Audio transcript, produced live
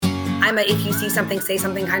I'm a if you see something, say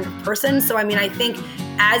something kind of person. So, I mean, I think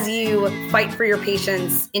as you fight for your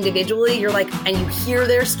patients individually, you're like, and you hear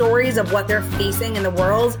their stories of what they're facing in the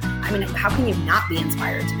world. I mean, how can you not be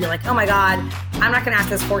inspired to be like, oh my God, I'm not going to ask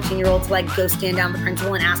this 14-year-old to like go stand down the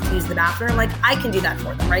principal and ask to use the bathroom. Like, I can do that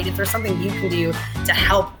for them, right? If there's something you can do to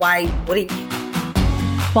help, why wouldn't you?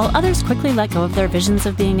 While others quickly let go of their visions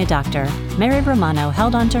of being a doctor, Mary Romano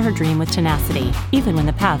held on to her dream with tenacity, even when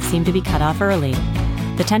the path seemed to be cut off early.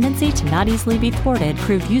 The tendency to not easily be thwarted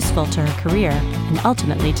proved useful to her career and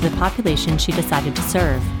ultimately to the population she decided to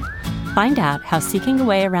serve. Find out how seeking a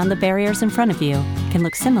way around the barriers in front of you can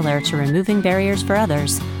look similar to removing barriers for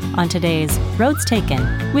others on today's Roads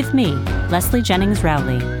Taken with me, Leslie Jennings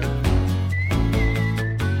Rowley.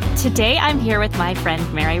 Today I'm here with my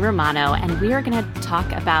friend Mary Romano, and we are going to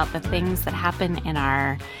talk about the things that happen in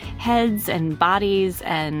our heads and bodies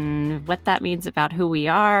and what that means about who we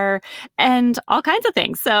are and all kinds of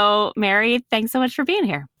things. So, Mary, thanks so much for being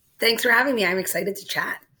here. Thanks for having me. I'm excited to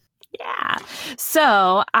chat. Yeah.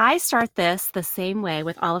 So I start this the same way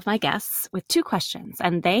with all of my guests with two questions,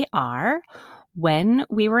 and they are, when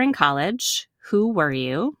we were in college, who were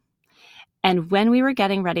you? And when we were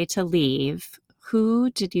getting ready to leave,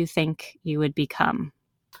 who did you think you would become?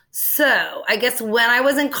 So I guess when I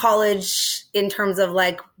was in college, in terms of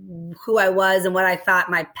like who I was and what I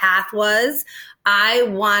thought my path was, I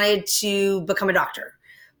wanted to become a doctor.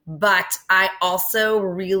 But I also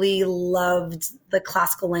really loved the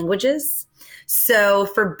classical languages. So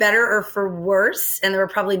for better or for worse, and there were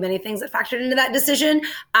probably many things that factored into that decision,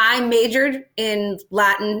 I majored in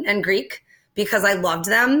Latin and Greek because I loved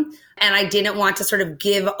them. And I didn't want to sort of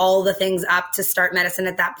give all the things up to start medicine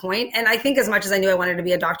at that point. And I think as much as I knew I wanted to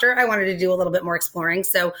be a doctor, I wanted to do a little bit more exploring.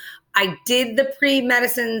 So I did the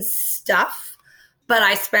pre-medicine stuff, but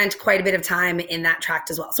I spent quite a bit of time in that tract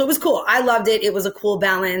as well. So it was cool. I loved it. It was a cool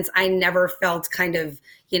balance. I never felt kind of,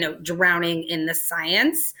 drowning in the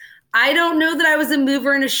science. I don't know that I was a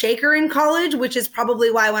mover and a shaker in college, which is probably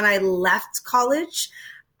why when I left college,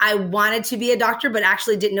 I wanted to be a doctor, but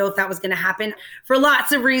actually didn't know if that was going to happen. For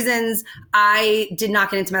lots of reasons, I did not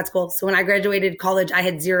get into med school. So when I graduated college, I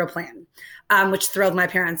had zero plan, which thrilled my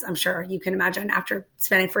parents, I'm sure you can imagine, after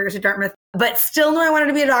spending 4 years at Dartmouth. But still knew I wanted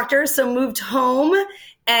to be a doctor, so moved home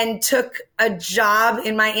and took a job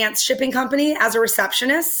in my aunt's shipping company as a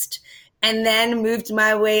receptionist. And then moved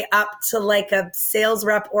my way up to like a sales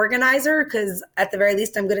rep organizer, because at the very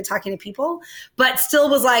least, I'm good at talking to people, but still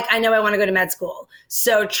was like, I know I want to go to med school.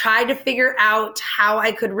 So tried to figure out how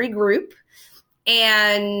I could regroup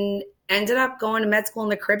and ended up going to med school in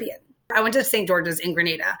the Caribbean. I went to St. George's in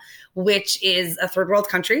Grenada, which is a third world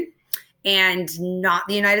country and not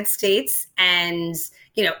the United States. And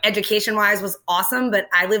education wise was awesome, but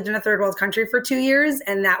I lived in a third world country for 2 years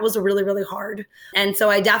and that was really, really hard. And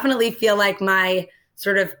so I definitely feel like my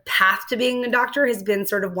sort of path to being a doctor has been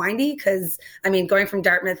sort of windy because, going from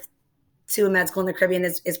Dartmouth to a med school in the Caribbean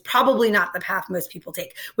is probably not the path most people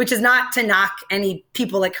take, which is not to knock any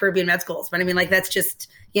people at Caribbean med schools. But that's just,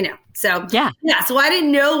 so yeah. So I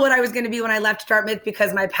didn't know what I was going to be when I left Dartmouth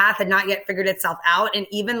because my path had not yet figured itself out. And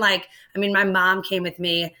even my mom came with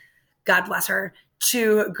me, God bless her,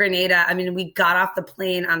 to Grenada. We got off the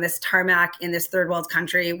plane on this tarmac in this third world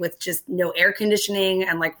country with just no air conditioning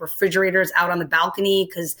and like refrigerators out on the balcony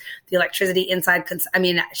because the electricity inside.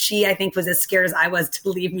 She, I think, was as scared as I was to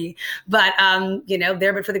leave me. But,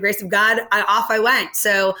 but for the grace of God, off I went.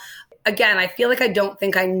 So again, I feel like I don't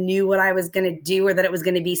think I knew what I was going to do or that it was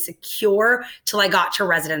going to be secure till I got to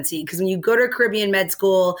residency. Because when you go to a Caribbean med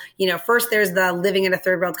school, first there's the living in a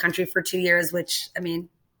third world country for 2 years, which,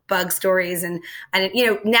 bug stories. And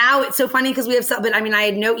now it's so funny because we have, but I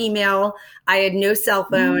had no email. I had no cell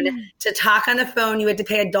phone. To talk on the phone, you had to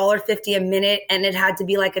pay $1.50 a minute. And it had to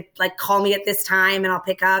be like call me at this time and I'll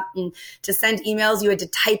pick up. And to send emails, you had to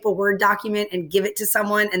type a Word document and give it to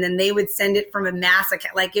someone. And then they would send it from a mass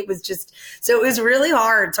account. It was just, so it was really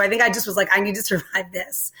hard. So I think I just was like, I need to survive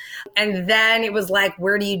this. And then it was like,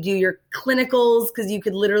 where do you do your clinicals? Because you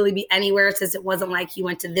could literally be anywhere, since it wasn't like you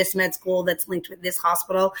went to this med school that's linked with this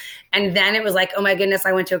hospital. And then it was like, oh my goodness,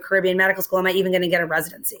 I went to a Caribbean medical school. Am I even going to get a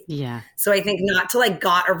residency? Yeah. So I think not to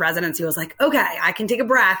got a residency was like, okay, I can take a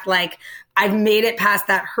breath. I've made it past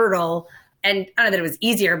that hurdle. And I don't know that it was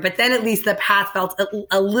easier, but then at least the path felt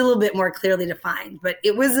a little bit more clearly defined. But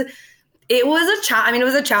it was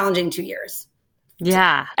a challenging 2 years.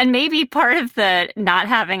 Yeah. And maybe part of the not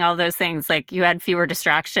having all those things, you had fewer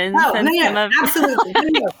distractions. Absolutely.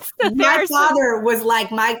 My father was I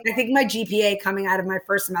think my GPA coming out of my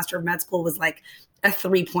first semester of med school was a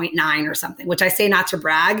 3.9 or something, which I say not to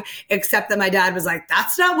brag, except that my dad was like,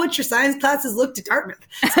 that's not what your science classes looked at Dartmouth.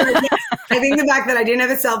 So I think the fact that I didn't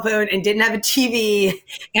have a cell phone and didn't have a TV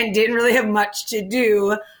and didn't really have much to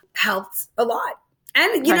do helped a lot.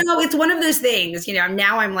 And, you know, it's one of those things, you know,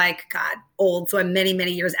 now I'm like, God, old. So I'm many,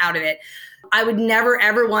 many years out of it. I would never,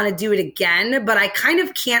 ever want to do it again. But I kind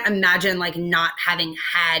of can't imagine like not having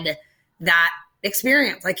had that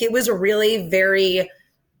experience. Like it was really very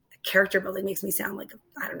character building, makes me sound like,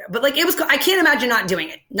 I don't know, but like it was, I can't imagine not doing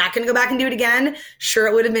it. Not going to go back and do it again. Sure,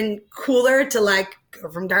 it would have been cooler to like go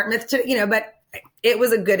from Dartmouth to, you know, but it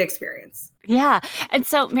was a good experience. Yeah. And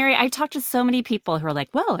so, Mary, I talked to so many people who are like,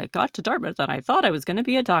 well, I got to Dartmouth and I thought I was going to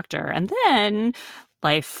be a doctor. And then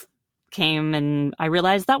life came and I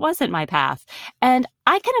realized that wasn't my path. And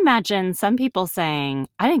I can imagine some people saying,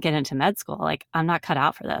 I didn't get into med school. Like, I'm not cut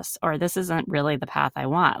out for this, or this isn't really the path I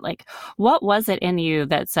want. Like, what was it in you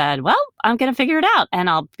that said, well, I'm going to figure it out and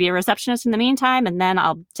I'll be a receptionist in the meantime. And then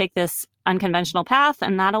I'll take this unconventional path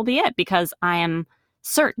and that'll be it because I am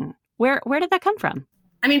certain. Where did that come from?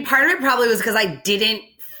 I mean, part of it probably was because I didn't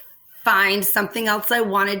find something else I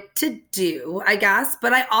wanted to do, I guess.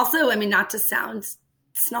 But I also, I mean, not to sound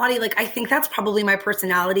snotty, like I think that's probably my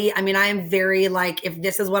personality. I mean, I am very like, if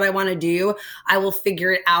this is what I want to do, I will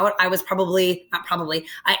figure it out. I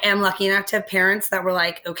am lucky enough to have parents that were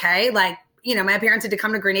like, okay, like, you know, my parents had to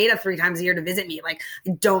come to Grenada 3 times a year to visit me. Like,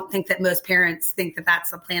 I don't think that most parents think that that's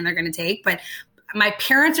the plan they're going to take, but my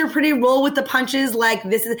parents are pretty roll with the punches. Like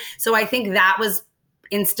this is, so I think that was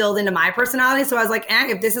instilled into my personality. So I was like,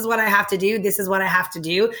 if this is what I have to do, this is what I have to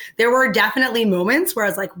do. There were definitely moments where I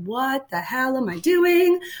was like, what the hell am I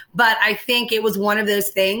doing? But I think it was one of those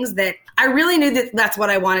things that I really knew that that's what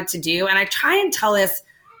I wanted to do. And I try and tell this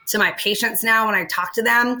to my patients now when I talk to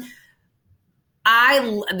them.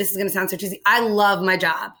 This is going to sound so cheesy. I love my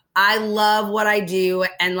job. I love what I do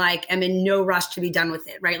and like am in no rush to be done with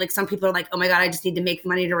it, right? Like some people are like, oh my God, I just need to make the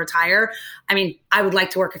money to retire. I mean, I would like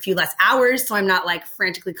to work a few less hours so I'm not like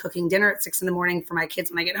frantically cooking dinner at 6 a.m. for my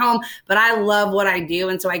kids when I get home, but I love what I do.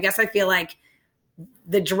 And so I guess I feel like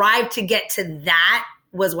the drive to get to that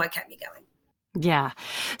was what kept me going. Yeah.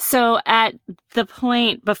 So at the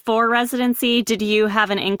point before residency, did you have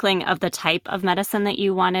an inkling of the type of medicine that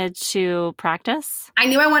you wanted to practice? I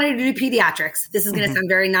knew I wanted to do pediatrics. This is going to sound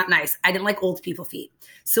very not nice. I didn't like old people feet.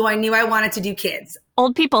 So I knew I wanted to do kids.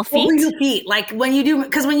 Old people feet? Old people feet. Like when you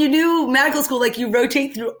do medical school, like you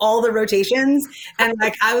rotate through all the rotations. And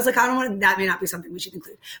like, I was like, I don't want to, that may not be something we should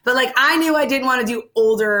include. But like, I knew I didn't want to do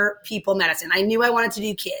older people medicine. I knew I wanted to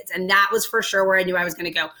do kids. And that was for sure where I knew I was going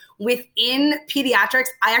to go. Within pediatrics,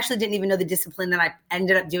 I actually didn't even know the discipline that I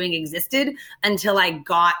ended up doing existed until I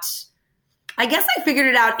figured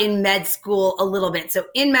it out in med school a little bit. So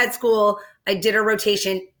in med school, I did a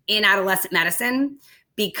rotation in adolescent medicine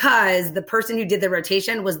because the person who did the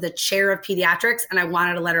rotation was the chair of pediatrics and I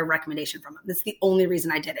wanted a letter of recommendation from him. That's the only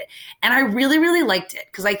reason I did it. And I really, really liked it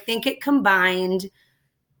because I think it combined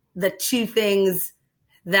the two things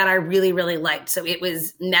that I really, really liked. So it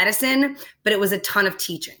was medicine, but it was a ton of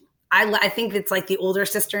teaching. I think it's like the older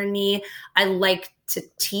sister in me. I like to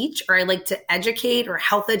teach or I like to educate or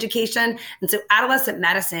health education. And so adolescent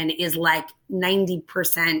medicine is like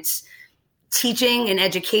 90% teaching and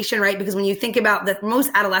education, right? Because when you think about that,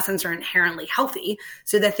 most adolescents are inherently healthy.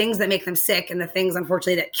 So the things that make them sick and the things,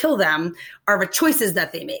 unfortunately, that kill them are the choices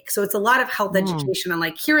that they make. So it's a lot of health education on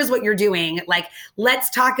like, here is what you're doing. Like, let's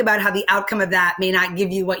talk about how the outcome of that may not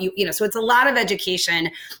give you what you know, so it's a lot of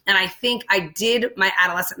education. And I think I did my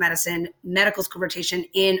adolescent medicine medical school rotation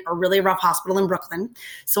in a really rough hospital in Brooklyn.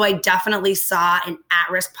 So I definitely saw an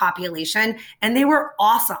at-risk population and they were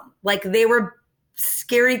awesome. Like they were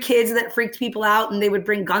scary kids that freaked people out and they would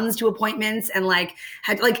bring guns to appointments and like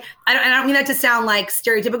had like I don't mean that to sound like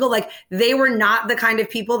stereotypical, like they were not the kind of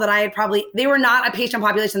people that they were not a patient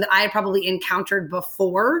population that I had probably encountered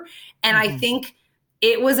before. And I think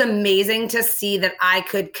it was amazing to see that I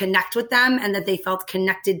could connect with them and that they felt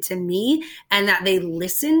connected to me and that they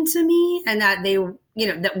listened to me and that they, you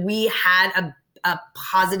know, that we had a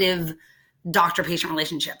positive doctor-patient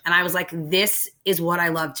relationship. And I was like, this is what I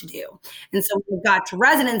love to do. And so when we got to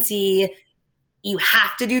residency, you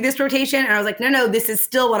have to do this rotation. And I was like, no, this is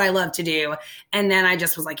still what I love to do. And then I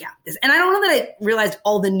just was like, yeah, this. And I don't know that I realized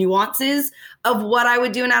all the nuances of what I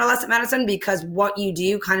would do in adolescent medicine because what you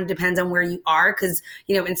do kind of depends on where you are. Because,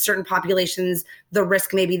 you know, in certain populations, the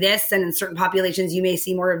risk may be this. And in certain populations, you may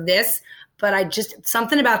see more of this. But I just,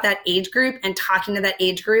 something about that age group and talking to that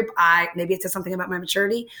age group, maybe it says something about my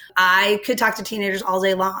maturity. I could talk to teenagers all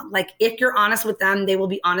day long. Like if you're honest with them, they will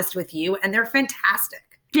be honest with you and they're fantastic.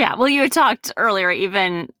 Yeah. Well, you had talked earlier,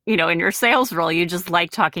 even, in your sales role, you just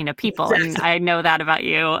like talking to people. Exactly. And I know that about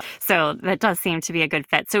you. So that does seem to be a good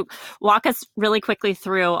fit. So walk us really quickly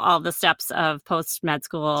through all the steps of post-med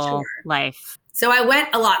school life. So I went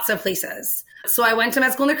a lots of places. So I went to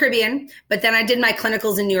med school in the Caribbean, but then I did my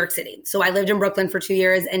clinicals in New York City. So I lived in Brooklyn for 2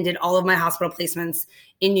 years and did all of my hospital placements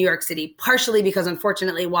in New York City, partially because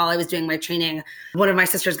unfortunately, while I was doing my training, one of my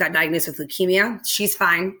sisters got diagnosed with leukemia. She's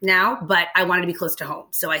fine now, but I wanted to be close to home.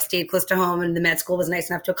 So I stayed close to home, and the med school was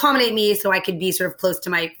nice enough to accommodate me so I could be sort of close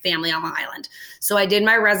to my family on Long Island. So I did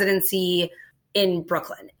my residency in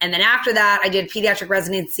Brooklyn. And then after that, I did pediatric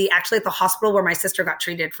residency actually at the hospital where my sister got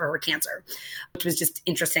treated for her cancer, which was just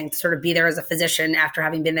interesting to sort of be there as a physician after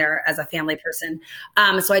having been there as a family person.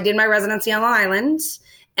 So I did my residency on Long Island.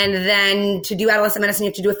 And then to do adolescent medicine,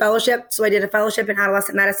 you have to do a fellowship. So I did a fellowship in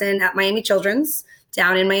adolescent medicine at Miami Children's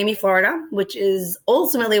down in Miami, Florida, which is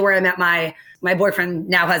ultimately where I met my boyfriend,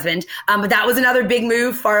 now husband. But that was another big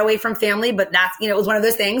move far away from family. But that's, it was one of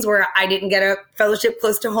those things where I didn't get a fellowship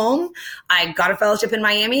close to home. I got a fellowship in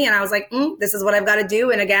Miami and I was like, this is what I've got to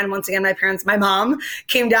do. And again, once again, my mom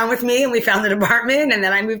came down with me and we found an apartment and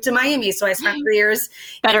then I moved to Miami. So I spent 3 years.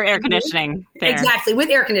 Better air conditioning there. Exactly. With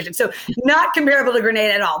air conditioning. So not comparable to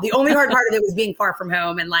Grenada at all. The only hard part of it was being far from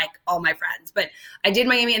home and like all my friends. But I did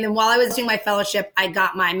Miami. And then while I was doing my fellowship, I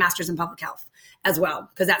got my master's in public health as well,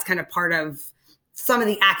 because that's kind of part of some of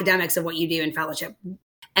the academics of what you do in fellowship.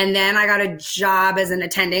 And then I got a job as an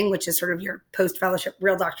attending, which is sort of your post-fellowship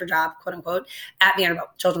real doctor job, quote unquote, at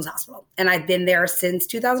Vanderbilt Children's Hospital. And I've been there since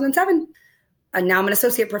 2007. And now I'm an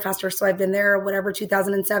associate professor. So I've been there,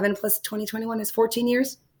 2007 plus 2021 is 14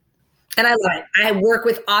 years. And I love it. I work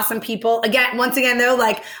with awesome people. Once again, though,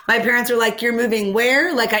 like my parents were like, you're moving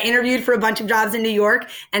where? Like I interviewed for a bunch of jobs in New York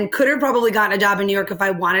and could have probably gotten a job in New York if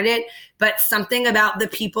I wanted it. But something about the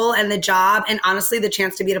people and the job and honestly, the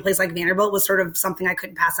chance to be at a place like Vanderbilt was sort of something I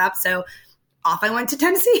couldn't pass up. So off I went to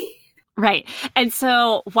Tennessee. Right. And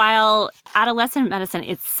so while adolescent medicine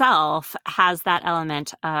itself has that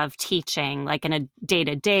element of teaching, like in a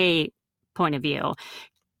day-to-day point of view,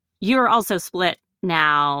 you're also split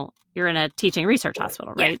now. You're in a teaching research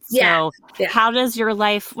hospital, right? Yeah. So what does your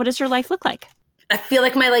life look like? I feel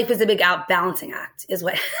like my life is a big balancing act is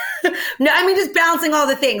what, no, I mean, just balancing all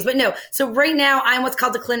the things, but no. So right now I'm what's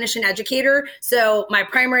called a clinician educator. So my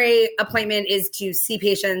primary appointment is to see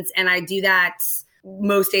patients and I do that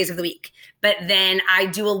most days of the week. But then I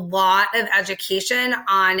do a lot of education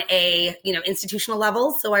on a, institutional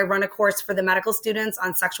level. So I run a course for the medical students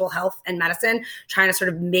on sexual health and medicine, trying to sort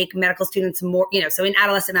of make medical students more, so in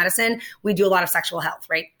adolescent medicine, we do a lot of sexual health,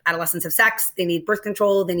 right? Adolescents have sex, they need birth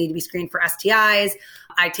control, they need to be screened for STIs.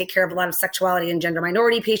 I take care of a lot of sexuality and gender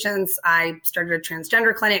minority patients. I started a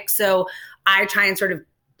transgender clinic. So I try and sort of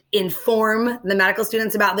inform the medical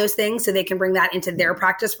students about those things so they can bring that into their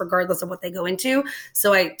practice regardless of what they go into.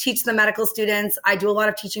 So I teach the medical students. I do a lot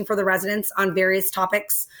of teaching for the residents on various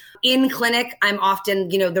topics. In clinic, I'm often,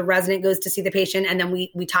 the resident goes to see the patient and then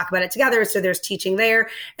we talk about it together. So there's teaching there.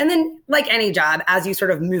 And then like any job, as you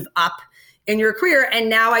sort of move up in your career. And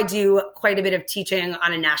now I do quite a bit of teaching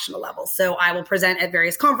on a national level. So I will present at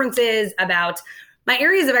various conferences about my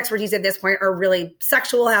areas of expertise at this point are really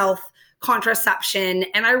sexual health, contraception.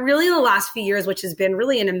 And I really, in the last few years, which has been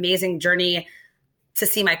really an amazing journey to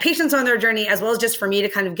see my patients on their journey, as well as just for me to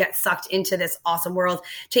kind of get sucked into this awesome world,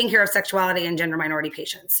 taking care of sexuality and gender minority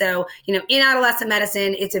patients. So, in adolescent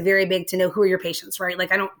medicine, it's a very big to know who are your patients, right?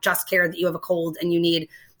 Like, I don't just care that you have a cold and you need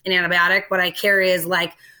an antibiotic. What I care is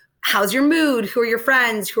like, how's your mood? Who are your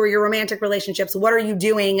friends? Who are your romantic relationships? What are you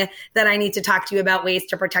doing that I need to talk to you about ways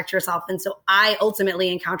to protect yourself? And so I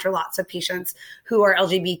ultimately encounter lots of patients who are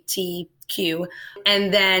LGBTQ.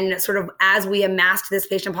 And then sort of as we amassed this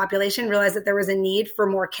patient population, realized that there was a need for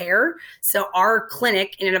more care. So our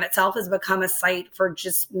clinic in and of itself has become a site for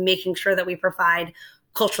just making sure that we provide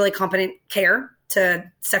culturally competent care to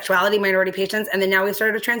sexuality minority patients. And then now we've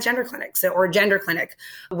started a transgender clinic, or a gender clinic,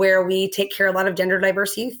 where we take care of a lot of gender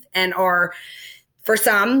diverse youth and are, for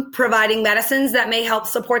some, providing medicines that may help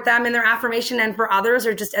support them in their affirmation. And for others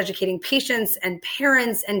are just educating patients and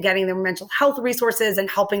parents and getting them mental health resources and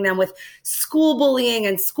helping them with school bullying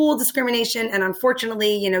and school discrimination. And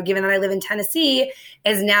unfortunately, given that I live in Tennessee,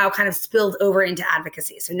 is now kind of spilled over into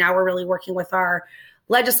advocacy. So now we're really working with our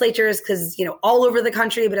legislatures because, all over the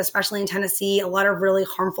country, but especially in Tennessee, a lot of really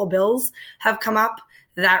harmful bills have come up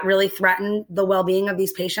that really threaten the well-being of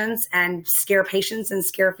these patients and scare patients and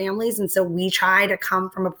scare families. And so we try to come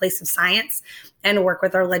from a place of science and work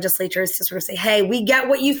with our legislatures to sort of say, hey, we get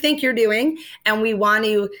what you think you're doing and we want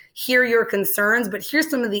to hear your concerns, but here's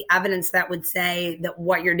some of the evidence that would say that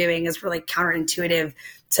what you're doing is really counterintuitive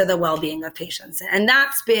to the well-being of patients. And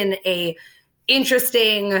that's been a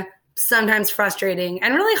interesting, sometimes frustrating,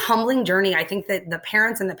 and really humbling journey. I think that the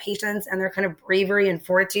parents and the patients and their kind of bravery and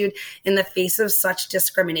fortitude in the face of such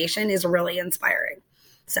discrimination is really inspiring.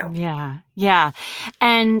 So yeah.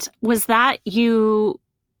 And was that you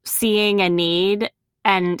seeing a need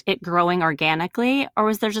and it growing organically, or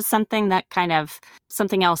was there just something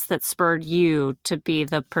else that spurred you to be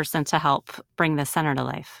the person to help bring the center to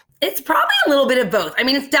life? It's probably a little bit of both. I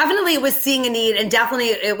mean, it was seeing a need, and definitely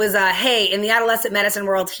it was hey, in the adolescent medicine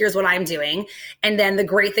world, here's what I'm doing. And then the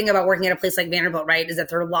great thing about working at a place like Vanderbilt, right, is that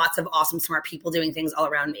there are lots of awesome, smart people doing things all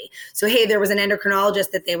around me. So, hey, there was an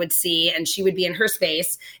endocrinologist that they would see, and she would be in her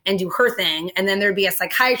space and do her thing. And then there'd be a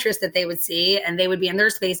psychiatrist that they would see, and they would be in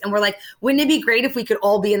their space. And we're like, wouldn't it be great if we could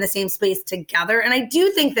all be in the same space together? And I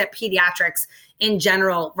do think that pediatrics in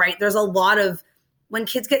general, right, there's a lot of, when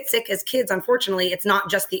kids get sick as kids, unfortunately, it's not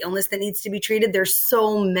just the illness that needs to be treated. There's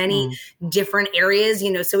so many different areas,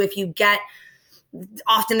 so if you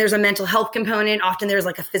often there's a mental health component, often there's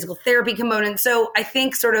like a physical therapy component. So I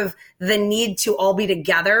think sort of the need to all be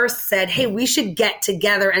together said, hey, we should get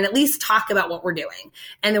together and at least talk about what we're doing.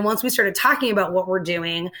 And then once we started talking about what we're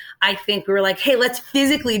doing, I think we were like, hey, let's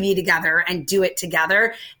physically be together and do it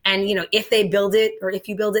together. And, if they build it or if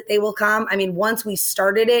you build it, they will come. I mean, once we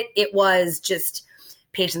started it, it was just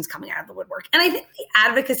patients coming out of the woodwork. And I think the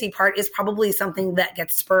advocacy part is probably something that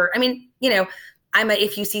gets spurred. I mean, I'm a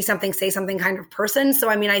if you see something, say something kind of person. So,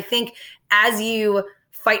 I mean, I think as you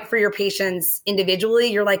fight for your patients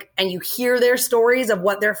individually, you're like, and you hear their stories of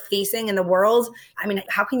what they're facing in the world. I mean,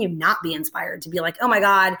 how can you not be inspired to be like, oh my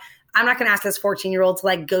God, I'm not going to ask this 14-year-old to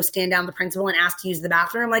like go stand down the principal and ask to use the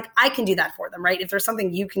bathroom. Like I can do that for them, right? If there's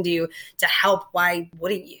something you can do to help, why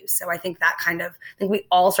wouldn't you? So I think I think we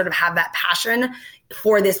all sort of have that passion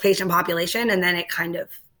for this patient population. And then it kind of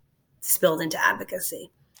spilled into advocacy.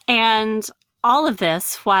 And all of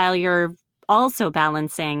this while you're also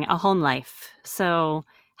balancing a home life. So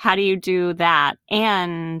how do you do that?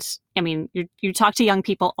 And I mean, you talk to young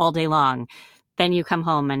people all day long. Then you come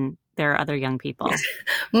home and there are other young people.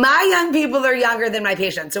 My young people are younger than my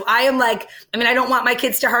patients. So I am like, I don't want my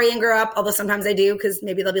kids to hurry and grow up, although sometimes I do because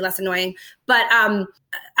maybe they'll be less annoying. But I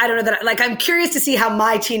don't know that, I'm curious to see how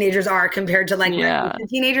my teenagers are compared to my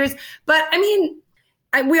teenagers. But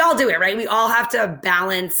we all do it, right? We all have to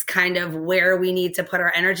balance kind of where we need to put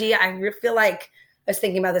our energy. I feel like I was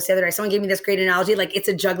thinking about this the other day. Someone gave me this great analogy, like it's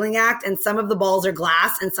a juggling act and some of the balls are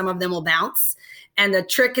glass and some of them will bounce. And the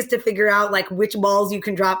trick is to figure out like which balls you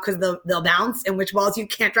can drop because they'll bounce and which balls you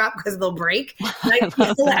can't drop because they'll break. Which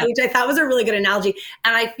I thought was a really good analogy.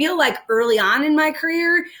 And I feel like early on in my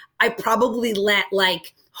career, I probably let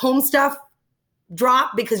like home stuff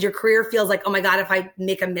drop because your career feels like, oh my God, if I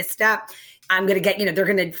make a misstep, I'm going to get, they're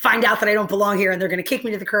going to find out that I don't belong here and they're going to kick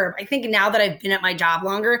me to the curb. I think now that I've been at my job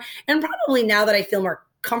longer and probably now that I feel more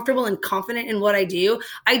comfortable and confident in what I do,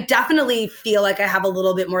 I definitely feel like I have a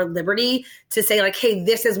little bit more liberty to say like, hey,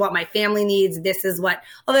 this is what my family needs. This is what,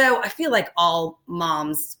 although I feel like all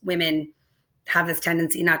moms, women have this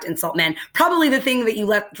tendency not to insult men. Probably the thing that you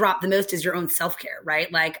let drop the most is your own self-care,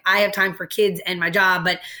 right? Like I have time for kids and my job,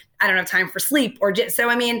 but I don't have time for sleep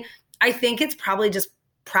I think it's probably just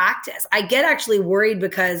practice. I get actually worried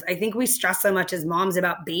because I think we stress so much as moms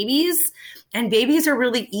about babies, and babies are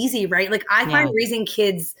really easy, right? Like I find raising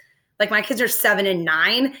kids, like my kids are 7 and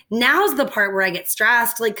 9. Now's the part where I get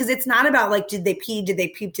stressed, like, cause it's not about like, did they pee? Did they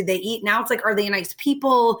poop? Did they eat? Now it's like, are they nice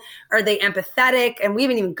people? Are they empathetic? And we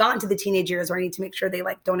haven't even gotten to the teenage years where I need to make sure they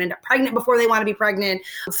like don't end up pregnant before they want to be pregnant.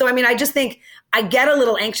 So, I just think I get a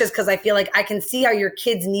little anxious because I feel like I can see how your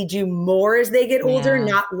kids need you more as they get older,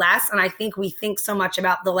 not less. And I think we think so much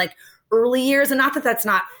about the like early years, and not that that's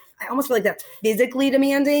not, I almost feel like that's physically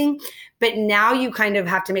demanding, but now you kind of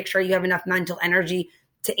have to make sure you have enough mental energy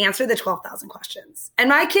to answer the 12,000 questions. And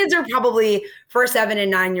my kids are probably, for 7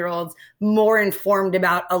 and 9-year-olds, more informed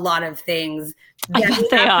about a lot of things. I bet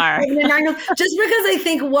they are. Just because I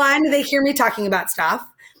think, one, they hear me talking about stuff.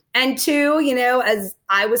 And two, as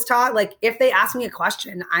I was taught, like if they ask me a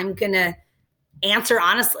question, I'm going to answer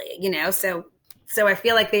honestly, So I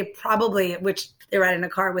feel like they probably, which they ride in a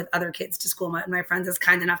car with other kids to school. My friend is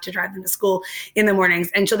kind enough to drive them to school in the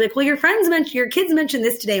mornings. And she'll be like, well, your kids mentioned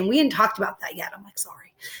this today and we hadn't talked about that yet. I'm like, sorry.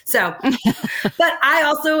 But I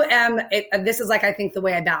also am, this is like, I think the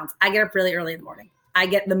way I balance. I get up really early in the morning. I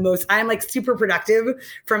get the most, I'm like super productive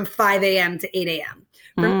from 5 a.m. to 8 a.m.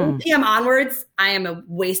 From 8 p.m. onwards, I am a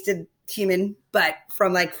wasted human, but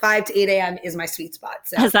from like 5 to 8 a.m. is my sweet spot.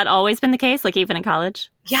 So. Has that always been the case, like even in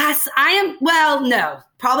college? Yes, I am. Well, no,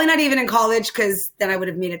 probably not even in college, because then I would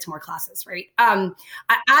have made it to more classes, right?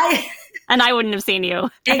 I and I wouldn't have seen you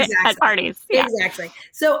exactly. at parties. Yeah. Exactly.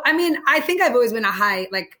 So, I mean, I think I've always been a high,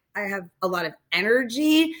 like I have a lot of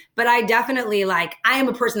energy, but I definitely I am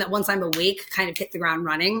a person that once I'm awake kind of hit the ground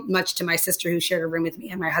running, much to my sister who shared a room with me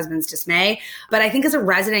and my husband's dismay. But I think as a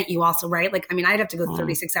resident, you also, right? Like, I mean, I'd have to go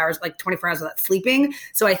 36 hours, like 24 hours without sleeping.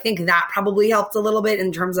 So I think that probably helped a little bit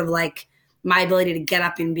in terms of like my ability to get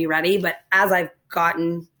up and be ready. But as I've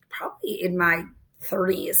gotten probably in my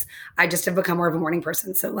 30s, I just have become more of a morning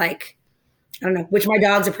person. So like, I don't know, which my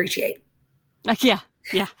dogs appreciate. Yeah.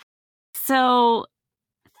 So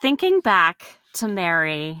thinking back to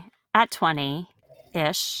Mary at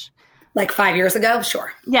 20-ish. Like 5 years ago?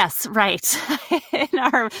 Sure. Yes, right. In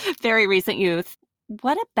our very recent youth.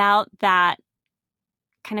 What about that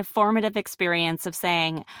kind of formative experience of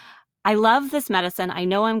saying, I love this medicine. I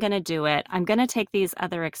know I'm going to do it. I'm going to take these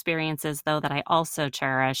other experiences, though, that I also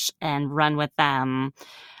cherish and run with them.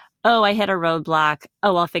 Oh, I hit a roadblock.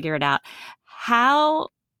 Oh, I'll figure it out. How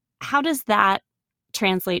does that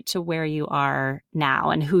translate to where you are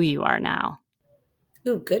now and who you are now?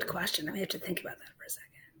 Ooh, good question. I have to think about that for a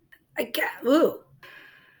second.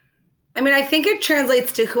 I mean, I think it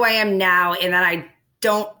translates to who I am now in that I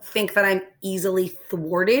don't think that I'm easily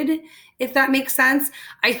thwarted, if that makes sense.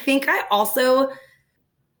 I think I also,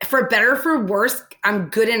 for better or for worse, I'm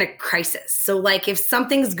good in a crisis. So like if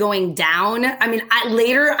something's going down, I mean,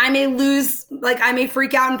 later I may lose, like I may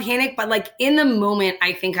freak out and panic, but like in the moment,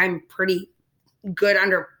 I think I'm pretty good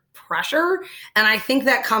under pressure. And I think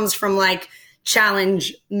that comes from like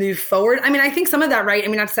challenge, move forward. I mean, I think some of that, right? I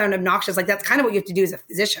mean, not to sound obnoxious, like that's kind of what you have to do as a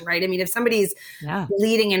physician, right? I mean, if somebody's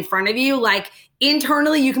leading in front of you, like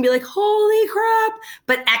internally you can be like, holy crap.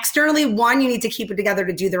 But externally, one, you need to keep it together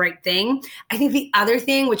to do the right thing. I think the other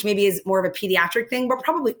thing, which maybe is more of a pediatric thing, but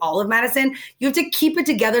probably all of medicine, you have to keep it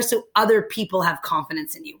together so other people have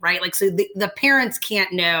confidence in you, right? Like, so the parents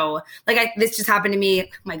can't know, like this just happened to me, oh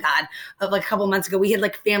my God, like a couple months ago, we had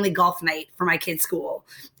like family golf night for my kid's school.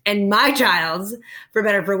 And my child, for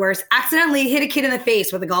better or for worse, accidentally hit a kid in the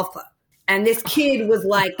face with a golf club. And this kid was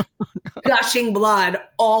like gushing blood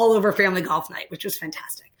all over family golf night, which was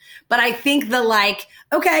fantastic. But I think the like,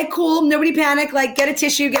 okay, cool, nobody panic, like get a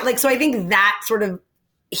tissue, so I think that sort of,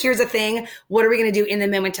 here's a thing, what are we going to do in the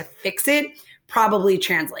moment to fix it? Probably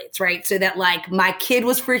translates, right? So that like my kid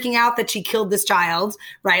was freaking out that she killed this child,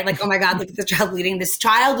 right? Like, oh my God, look at this child bleeding. This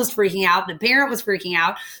child was freaking out. The parent was freaking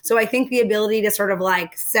out. So I think the ability to sort of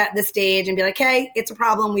like set the stage and be like, hey, it's a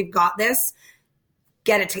problem. We've got this.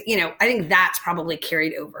 Get it to, I think that's probably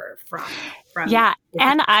carried over from. Yeah.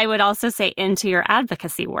 And I would also say into your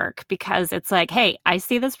advocacy work, because it's like, hey, I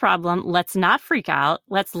see this problem. Let's not freak out.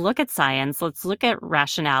 Let's look at science. Let's look at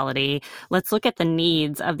rationality. Let's look at the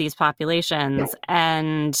needs of these populations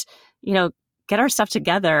and, get our stuff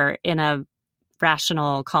together in a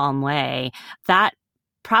rational, calm way. That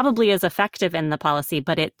probably is effective in the policy,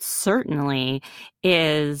 but it certainly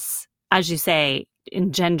is, as you say,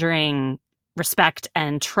 engendering respect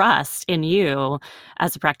and trust in you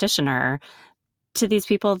as a practitioner to these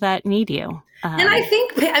people that need you. And I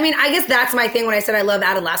think, I guess that's my thing when I said I love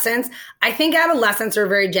adolescents. I think adolescents are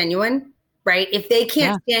very genuine, right? If they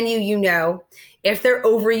can't stand you, if they're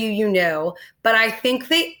over you, but I think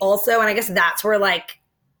they also, and I guess that's where like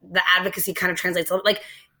the advocacy kind of translates, like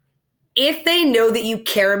if they know that you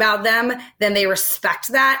care about them, then they respect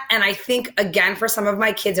that. And I think, again, for some of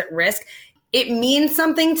my kids at risk, it means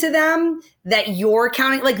something to them that you're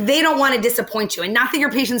counting, like they don't want to disappoint you. And not that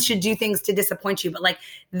your patients should do things to disappoint you, but like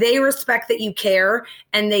they respect that you care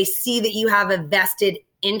and they see that you have a vested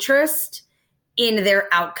interest in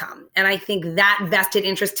their outcome. And I think that vested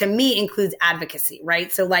interest to me includes advocacy,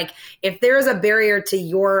 right? So like if there is a barrier to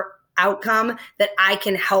your outcome that I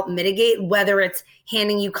can help mitigate, whether it's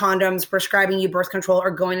handing you condoms, prescribing you birth control, or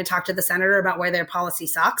going to talk to the senator about why their policy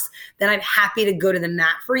sucks, then I'm happy to go to the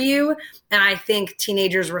mat for you. And I think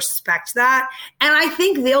teenagers respect that. And I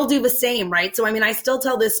think they'll do the same, right? So, I still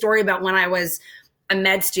tell this story about when I was a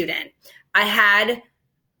med student. I had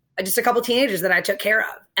just a couple teenagers that I took care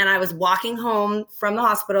of. And I was walking home from the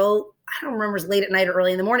hospital. I don't remember, it was late at night or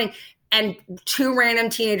early in the morning. And two random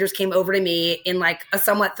teenagers came over to me in like a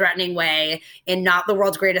somewhat threatening way in not the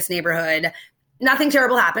world's greatest neighborhood. Nothing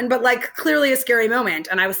terrible happened, but like clearly a scary moment.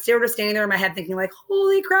 And I was sort of standing there in my head thinking like,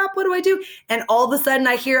 holy crap, what do I do? And all of a sudden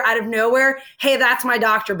I hear out of nowhere, hey, that's my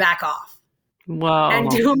doctor, back off. Whoa. And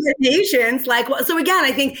to my patients, like, so again,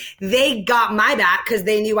 I think they got my back because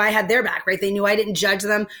they knew I had their back, right? They knew I didn't judge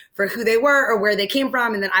them for who they were or where they came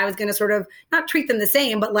from. And that I was going to sort of not treat them the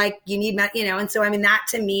same, but like you need, and so, I mean, that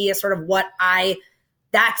to me is sort of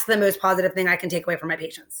that's the most positive thing I can take away from my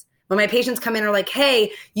patients. When my patients come in and are like,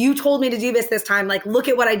 hey, you told me to do this time, like, look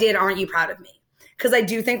at what I did. Aren't you proud of me? Because I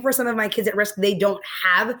do think for some of my kids at risk, they don't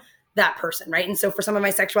have that person, right? And so for some of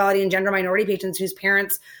my sexuality and gender minority patients whose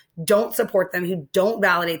parents don't support them, who don't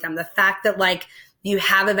validate them, the fact that like you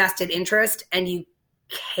have a vested interest and you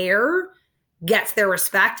care gets their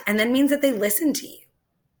respect and then means that they listen to you.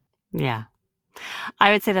 Yeah.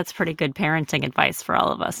 I would say that's pretty good parenting advice for all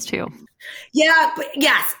of us too. Yeah. But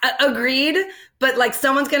yes. Agreed. But like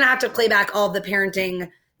someone's going to have to play back all of the parenting,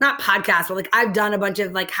 not podcasts, but like I've done a bunch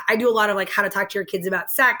of like, I do a lot of like how to talk to your kids about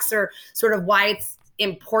sex or sort of why it's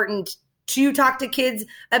important to talk to kids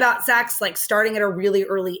about sex, like starting at a really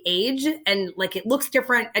early age. And like it looks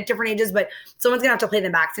different at different ages, but someone's gonna have to play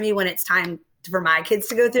them back to me when it's time for my kids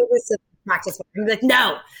to go through this. So practice. I'm like,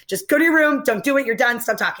 no, just go to your room. Don't do it. You're done.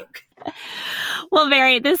 Stop talking. Well,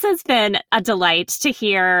 Mary, this has been a delight to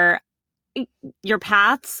hear your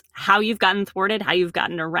paths, how you've gotten thwarted, how you've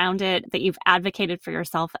gotten around it, that you've advocated for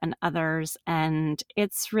yourself and others. And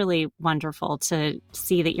it's really wonderful to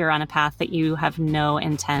see that you're on a path that you have no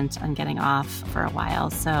intent on getting off for a while.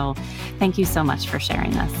 So thank you so much for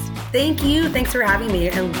sharing this. Thank you. Thanks for having me.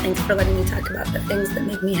 And thanks for letting me talk about the things that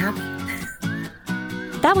make me happy.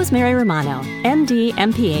 That was Mary Romano, MD,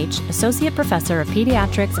 MPH, Associate Professor of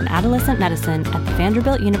Pediatrics and Adolescent Medicine at the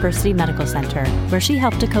Vanderbilt University Medical Center, where she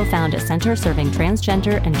helped to co-found a center serving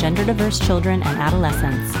transgender and gender-diverse children and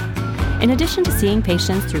adolescents. In addition to seeing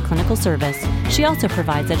patients through clinical service, she also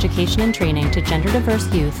provides education and training to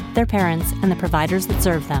gender-diverse youth, their parents, and the providers that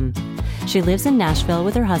serve them. She lives in Nashville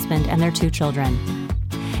with her husband and their 2 children.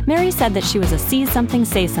 Mary said that she was a see something,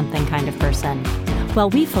 say something kind of person. Well,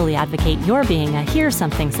 we fully advocate your being a hear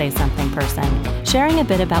something, say something person, sharing a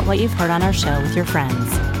bit about what you've heard on our show with your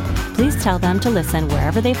friends. Please tell them to listen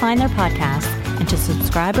wherever they find their podcasts and to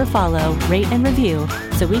subscribe or follow, rate, and review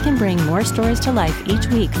so we can bring more stories to life each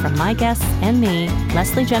week from my guests and me,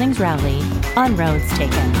 Leslie Jennings Rowley, on Roads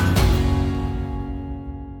Taken.